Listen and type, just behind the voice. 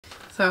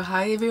So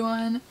hi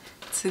everyone,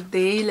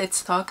 today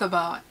let's talk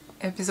about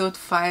episode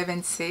 5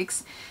 and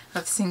 6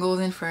 of Singles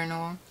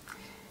Inferno.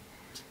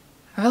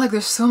 I feel like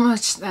there's so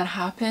much that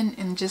happened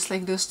in just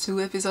like those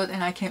two episodes,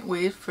 and I can't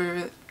wait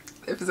for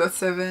episode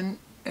 7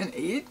 and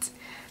 8.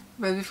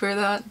 But before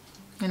that,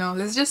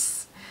 let's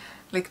just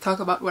like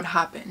talk about what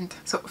happened.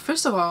 So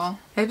first of all,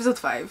 episode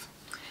 5,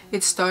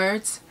 it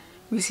starts,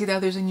 we see that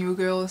there's a new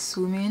girl,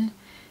 Sumin,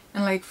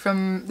 and like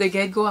from the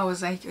get-go I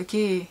was like,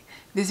 okay,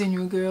 there's a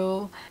new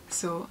girl,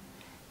 so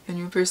a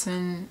new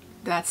person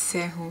that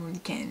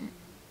Sehun can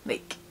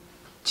like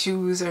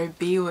choose or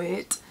be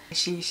with.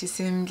 She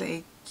seemed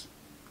like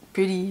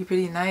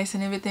pretty nice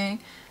and everything.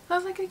 I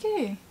was like,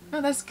 okay,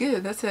 no, that's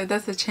good.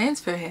 That's a chance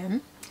for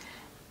him.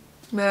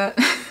 But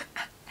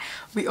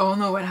we all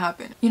know what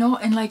happened,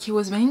 and like he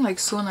was being like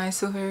so nice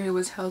to her, he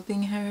was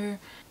helping her.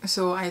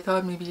 So I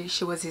thought maybe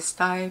she was his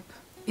type.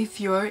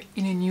 If you're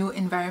in a new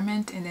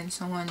environment and then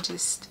someone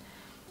just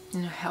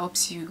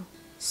helps you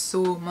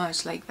so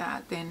much like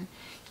that, then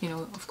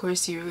of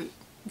course you're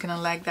gonna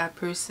like that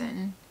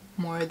person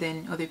more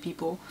than other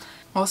people.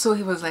 Also,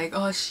 he was like,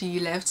 oh, she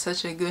left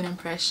such a good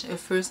impression, a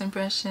first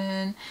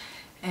impression,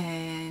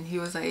 and he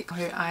was like,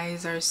 her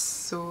eyes are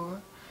so,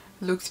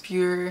 looks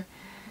pure.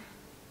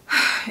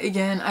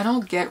 Again, I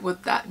don't get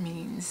what that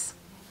means.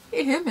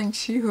 Him and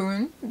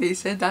Jihoon, they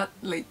said that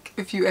like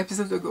a few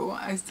episodes ago.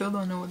 I still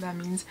don't know what that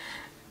means,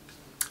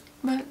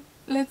 but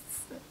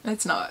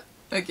let's not.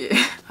 Okay.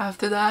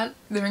 After that,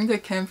 during the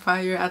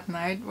campfire at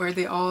night where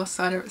they all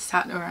sat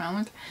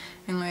around,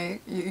 and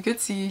like you could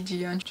see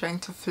Jiyeon trying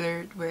to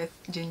flirt with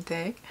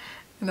Jintaek,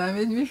 and that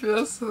made me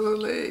feel so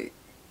like,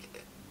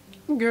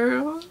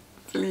 girl,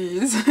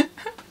 please.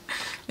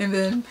 And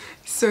then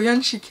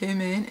Soyeon, she came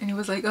in and he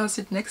was like, oh,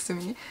 sit next to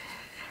me.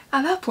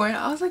 At that point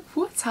I was like,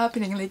 what's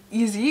happening? Like,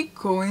 is he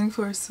going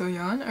for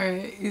Soyeon or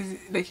is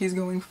like he's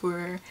going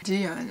for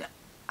Jiyeon?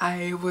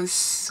 I was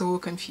so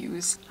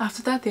confused.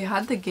 After that, they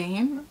had the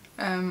game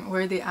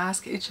where they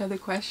ask each other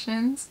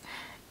questions,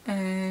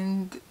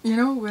 and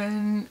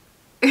when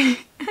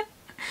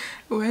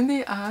when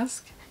they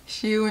ask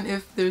Shion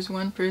if there's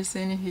one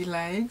person he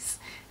likes,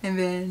 and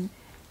then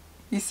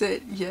he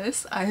said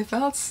yes, I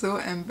felt so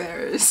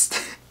embarrassed.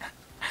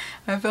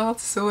 I felt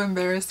so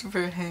embarrassed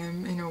for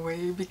him in a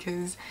way,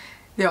 because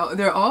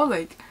they're all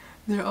like,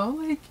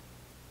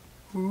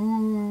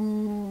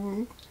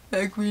 ooh,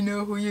 like, we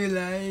know who you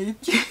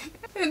like.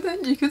 And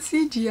then you could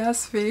see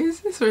Jia's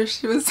face where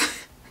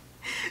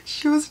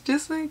she was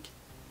just like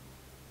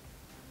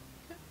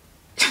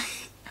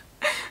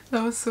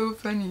that was so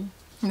funny.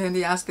 And then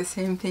they asked the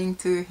same thing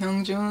to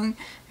Hyungjung,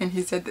 and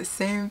he said the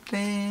same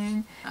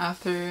thing.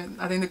 After,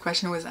 I think the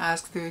question was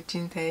asked to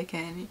Jintaek,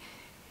 and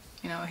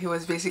he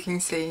was basically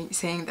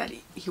saying that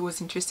he was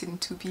interested in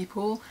two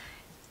people.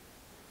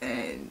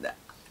 And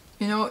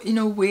in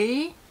a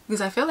way,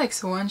 because I feel like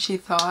Soan, she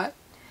thought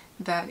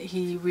that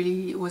he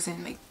really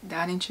wasn't like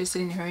that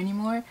interested in her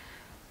anymore.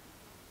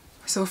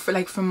 So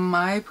from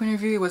my point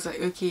of view, it was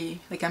like, okay,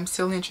 like, I'm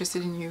still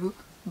interested in you,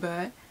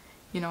 but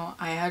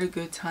I had a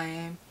good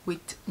time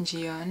with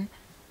Jiyeon,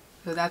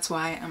 so that's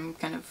why I'm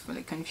kind of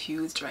like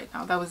confused right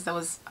now. That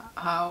was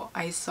how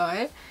I saw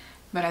it.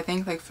 But I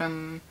think like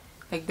from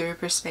like their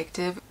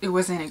perspective, it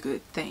wasn't a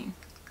good thing.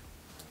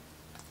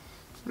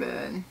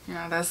 But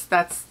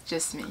that's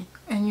just me.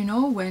 And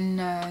when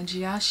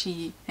Jia,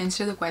 she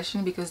answered the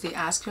question, because they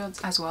asked her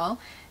as well,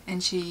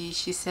 and she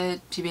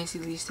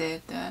basically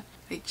said that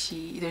like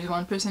there's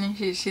one person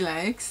she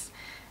likes,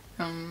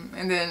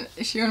 and then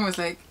Shion was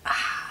like,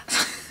 ah.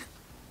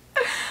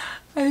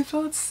 I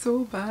felt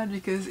so bad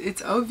because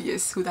it's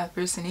obvious who that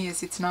person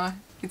is. It's not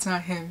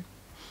him.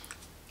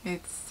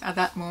 It's, at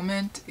that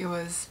moment, it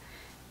was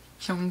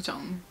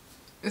Hyungjung.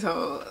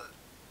 So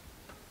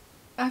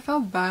I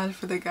felt bad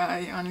for the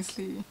guy,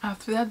 honestly.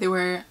 After that, they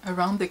were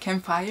around the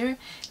campfire,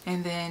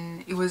 and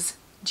then it was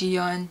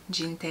Jiyeon,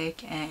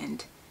 Jintaek,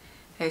 and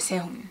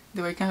Sehun.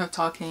 They were kind of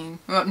talking.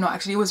 Well, no,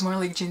 actually, it was more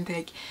like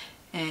Jintaek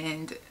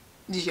and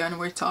Jiyeon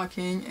were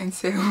talking, and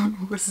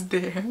Sehun was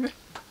there.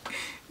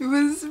 It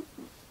was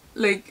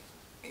like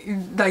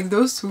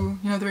those two,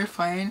 they were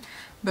fine,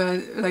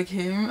 but like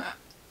him,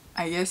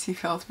 I guess he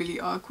felt really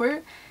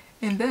awkward.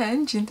 And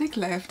then Jintaek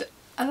left.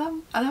 At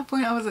that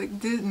point, I was like,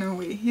 there's no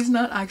way. He's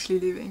not actually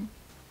leaving.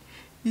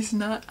 He's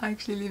not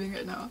actually leaving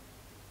right now.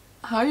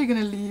 How are you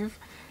gonna leave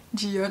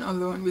Jiyeon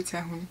alone with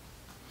Sehun?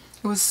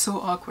 It was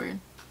so awkward.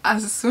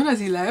 As soon as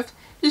he left,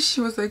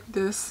 she was like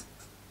this.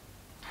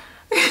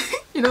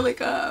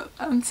 Like,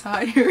 I'm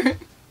tired.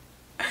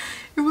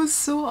 It was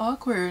so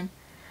awkward.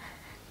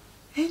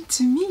 And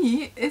to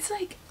me, it's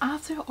like,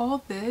 after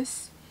all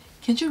this,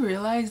 can't you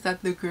realize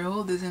that the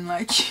girl doesn't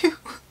like you?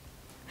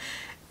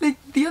 Like,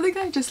 the other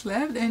guy just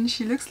left, and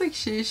she looks like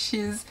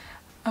she's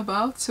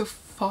about to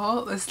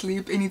fall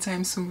asleep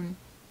anytime soon.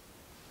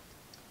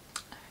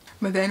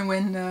 But then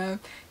when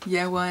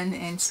Yewon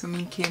and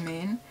Sumin came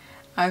in,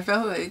 I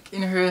felt like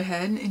in her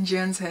head, in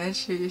Jian's head,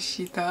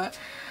 she thought,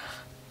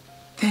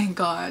 thank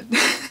God.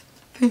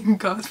 Thank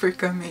God for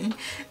coming.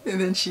 And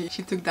then she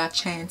took that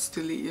chance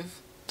to leave.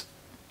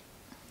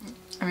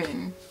 I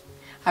mean,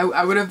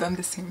 I would have done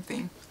the same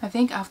thing. I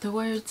think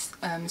afterwards,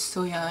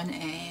 Soyeon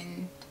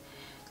and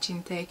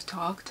Jintaek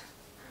talked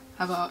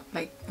about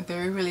like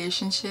their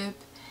relationship,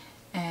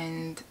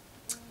 and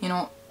you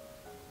know,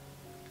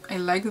 I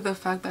liked the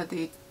fact that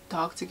they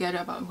talked together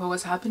about what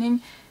was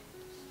happening,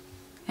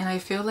 and I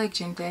feel like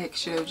Jintaek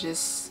should have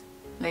just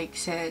like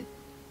said,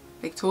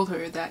 like told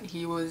her that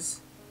he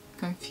was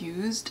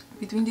confused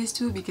between these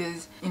two,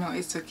 because you know,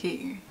 it's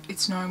okay,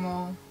 it's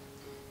normal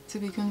to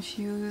be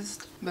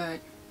confused, but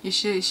you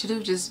should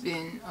have just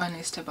been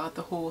honest about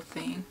the whole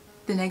thing.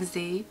 The next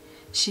day,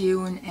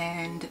 Shiun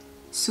and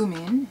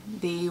Sumin,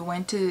 they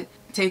went to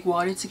take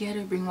water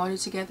together, bring water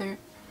together.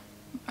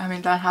 I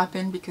mean, that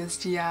happened because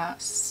Jia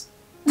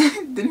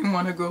didn't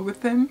want to go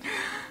with them.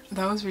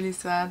 That was really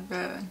sad,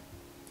 but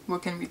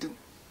what can we do?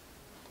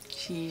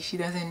 She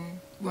doesn't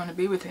want to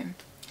be with him.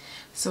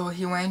 So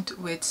he went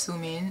with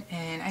Sumin,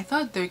 and I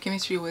thought their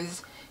chemistry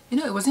was, you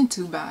know, it wasn't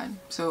too bad.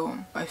 So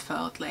I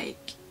felt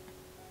like,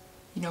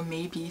 you know,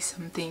 maybe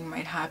something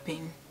might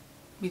happen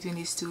between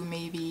these two.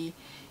 Maybe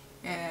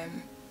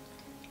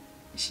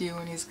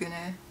Shion is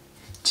gonna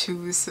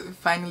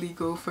finally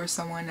go for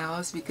someone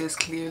else, because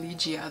clearly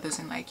Jia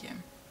doesn't like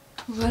him.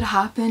 What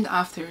happened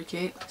after,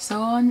 okay?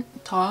 Soyeon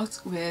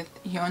talked with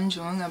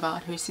Hyunjung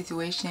about her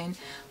situation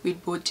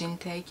with both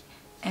Jintaek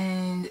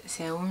and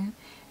Seun,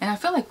 and I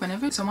feel like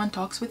whenever someone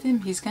talks with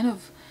him, he's kind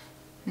of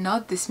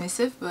not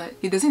dismissive, but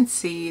he doesn't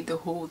say the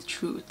whole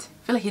truth.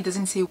 I feel like he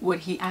doesn't say what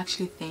he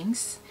actually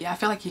thinks. Yeah, I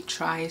feel like he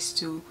tries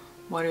to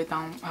water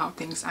down how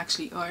things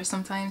actually are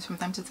sometimes, from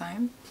time to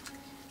time.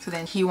 So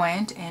then he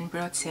went and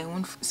brought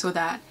Seun so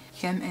that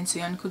him and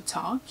Soyeon could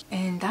talk,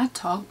 and that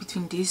talk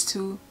between these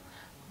two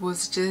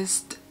was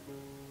just,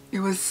 it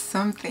was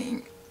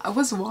something. I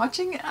was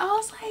watching it, I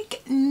was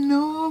like,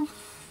 no,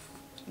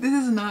 this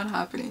is not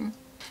happening.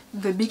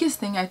 The biggest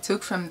thing I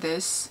took from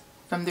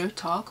their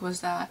talk,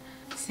 was that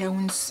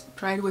Seun's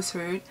pride was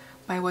hurt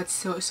by what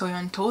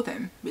Soyeon told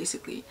them,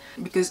 basically,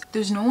 because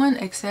there's no one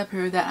except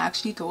her that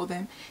actually told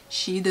them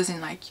she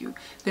doesn't like you.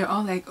 They're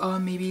all like, oh,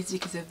 maybe it's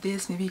because of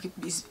this, maybe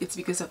it's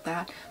because of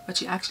that, but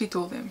she actually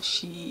told them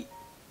she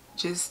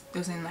just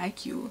doesn't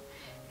like you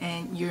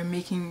and you're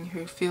making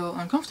her feel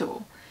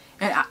uncomfortable.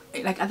 And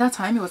like at that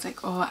time it was like,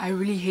 oh, I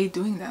really hate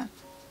doing that.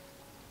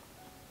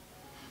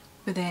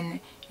 But then,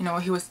 you know,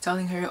 he was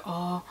telling her,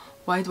 oh,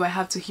 why do I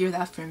have to hear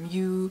that from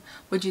you?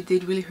 What you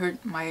did really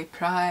hurt my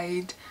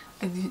pride.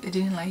 I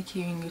didn't like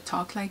hearing you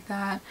talk like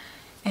that.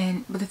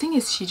 But the thing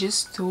is, she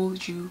just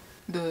told you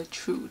the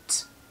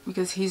truth,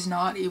 because he's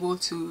not able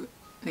to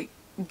like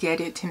get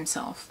it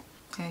himself,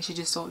 and she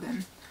just told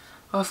him.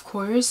 Of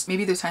course,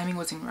 maybe the timing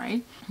wasn't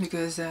right,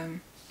 because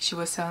she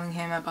was telling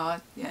him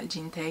about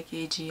Jintaek,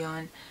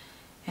 Jiyeon,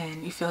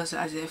 and it feels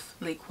as if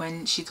like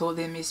when she told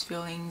him his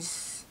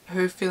feelings,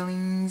 her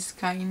feelings,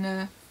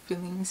 kinda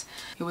feelings,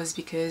 it was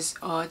because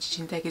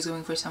Jintaek is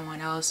going for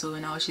someone else, so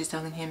now she's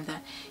telling him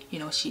that, you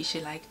know, she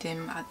liked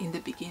him in the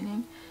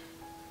beginning.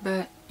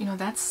 But you know,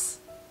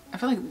 I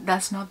feel like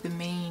that's not the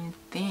main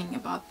thing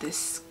about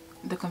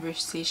the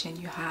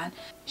conversation you had.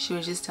 She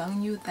was just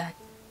telling you that,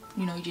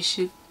 you know, you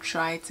should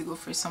try to go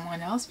for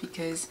someone else,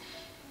 because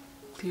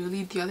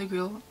clearly the other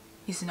girl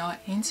is not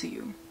into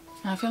you.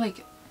 And I feel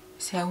like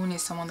Seun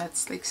is someone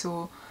that's like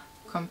so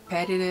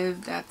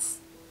competitive, that's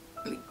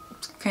like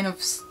kind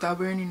of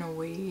stubborn in a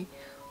way,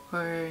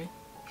 or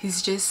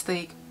he's just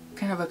like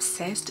kind of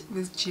obsessed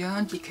with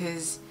Jiyeon,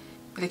 because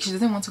like she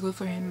doesn't want to go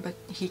for him, but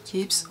he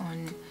keeps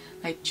on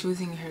like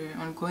choosing her,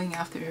 on going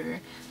after her.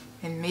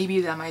 And maybe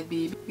that might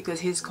be because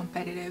he's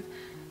competitive,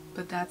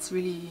 but that's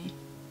really,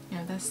 you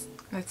know,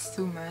 that's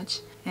too much.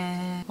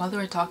 And while they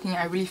were talking,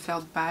 I really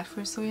felt bad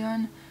for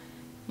Soyeon.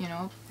 You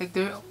know, like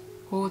their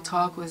whole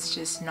talk was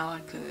just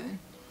not good.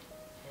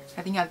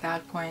 I think at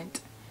that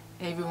point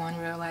everyone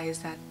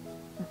realized that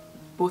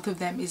both of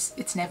them,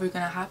 it's never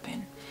gonna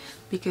happen,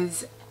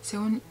 because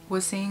Seun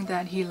was saying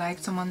that he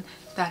liked someone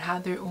that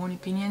had their own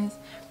opinions,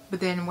 but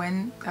then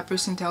when that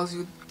person tells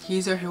you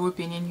his or her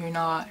opinion, you're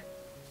not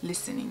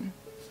listening.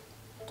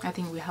 I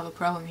think we have a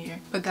problem here.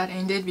 But that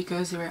ended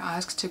because they were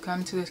asked to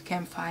come to the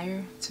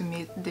campfire to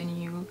meet the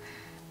new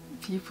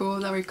people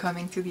that were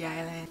coming to the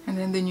island. And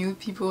then the new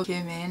people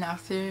came in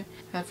after.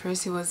 At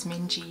first it was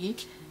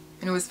Minji,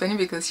 and it was funny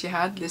because she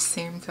had the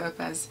same top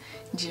as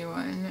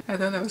Jiwon. I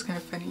thought that was kind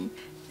of funny.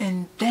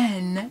 And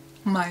then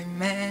my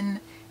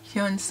man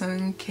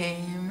Hyunsung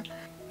came,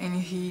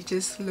 and he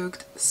just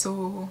looked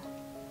so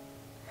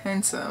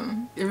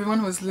handsome.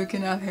 Everyone was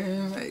looking at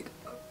him like,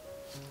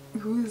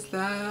 who is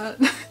that?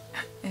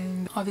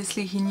 And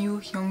obviously he knew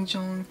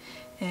Hyungjong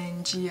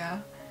and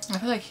Jia. I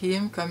feel like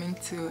him coming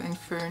to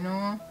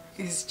Inferno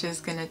is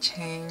just gonna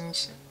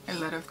change a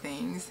lot of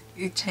things.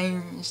 It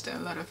changed a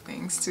lot of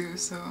things too,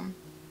 so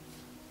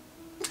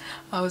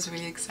I was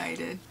really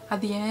excited.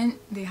 At the end,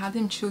 they had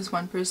them choose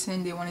one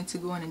person they wanted to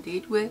go on a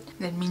date with.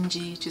 Then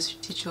Minji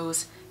she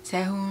chose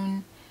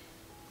Sehun.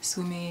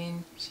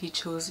 Sumin, she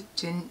chose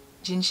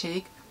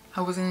Jinshik.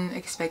 I wasn't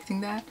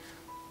expecting that.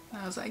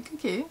 I was like,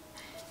 okay.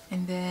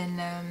 And then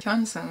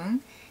Hyunsung,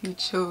 he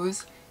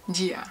chose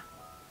Jia.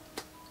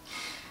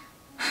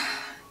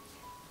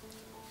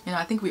 You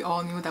know, I think we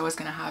all knew that was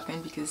gonna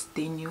happen because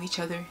they knew each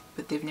other,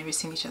 but they've never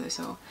seen each other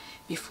so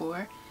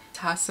before. It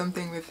has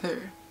something with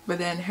her. But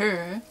then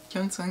her,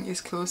 Hyunsung,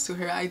 is close to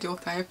her ideal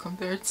type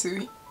compared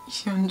to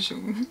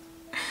Hyunjung.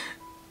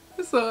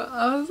 So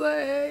I was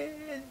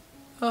like,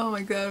 oh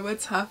my god,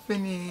 what's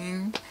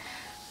happening?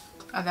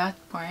 At that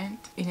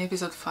point, in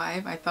episode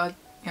 5, I thought,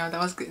 you know,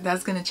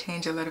 that's gonna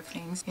change a lot of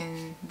things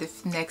in the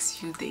next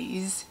few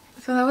days.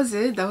 So that was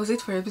it. That was it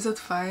for episode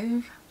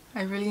 5.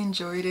 I really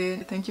enjoyed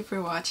it. Thank you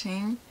for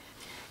watching,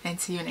 and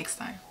see you next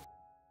time.